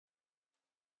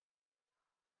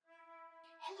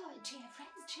Hello, dear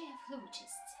friends, dear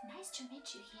flutists. Nice to meet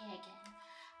you here again.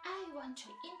 I want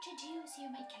to introduce you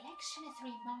my collection of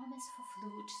 3 moments for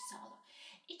flute solo.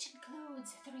 It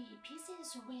includes 3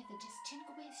 pieces with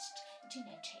distinguished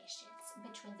denotations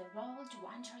between the world,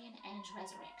 wandering, and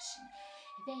resurrection.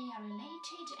 They are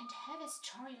related and have a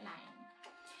storyline.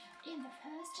 In the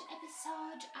first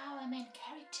episode, our main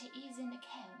character is in a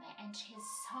coma and his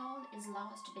soul is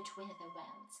lost between the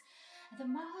worlds. The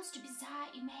most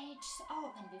bizarre images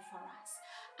open before us,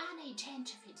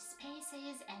 unidentified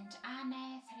spaces and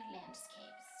unearthly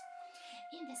landscapes.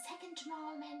 In the second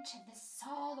moment, the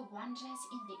soul wanders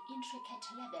in the intricate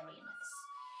labyrinths.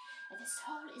 The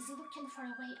soul is looking for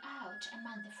a way out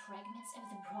among the fragments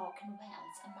of the broken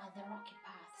worlds, among the rocky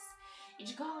paths.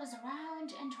 It goes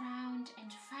round and round,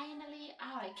 and finally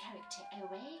our character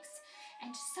awakes,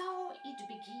 and so it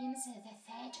begins the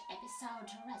third episode,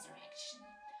 Resurrection.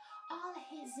 All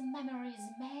his memories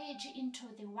merge into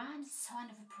the one song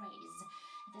of praise,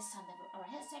 the song of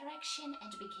resurrection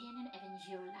and beginning of a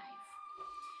new life.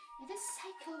 This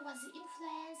cycle was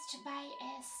influenced by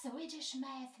a Swedish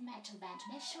math metal band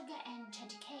Meshuggah and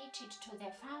dedicated to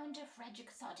their founder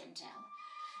Fredrik Thordendal.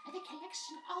 The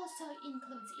collection also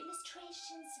includes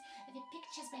illustrations with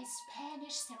pictures by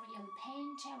Spanish serial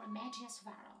painter Remedios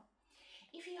Varo.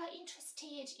 If you are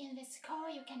interested in this score,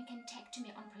 you can contact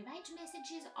me on private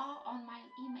messages or on my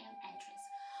email address.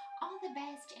 All the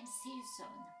best and see you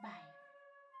soon. Bye.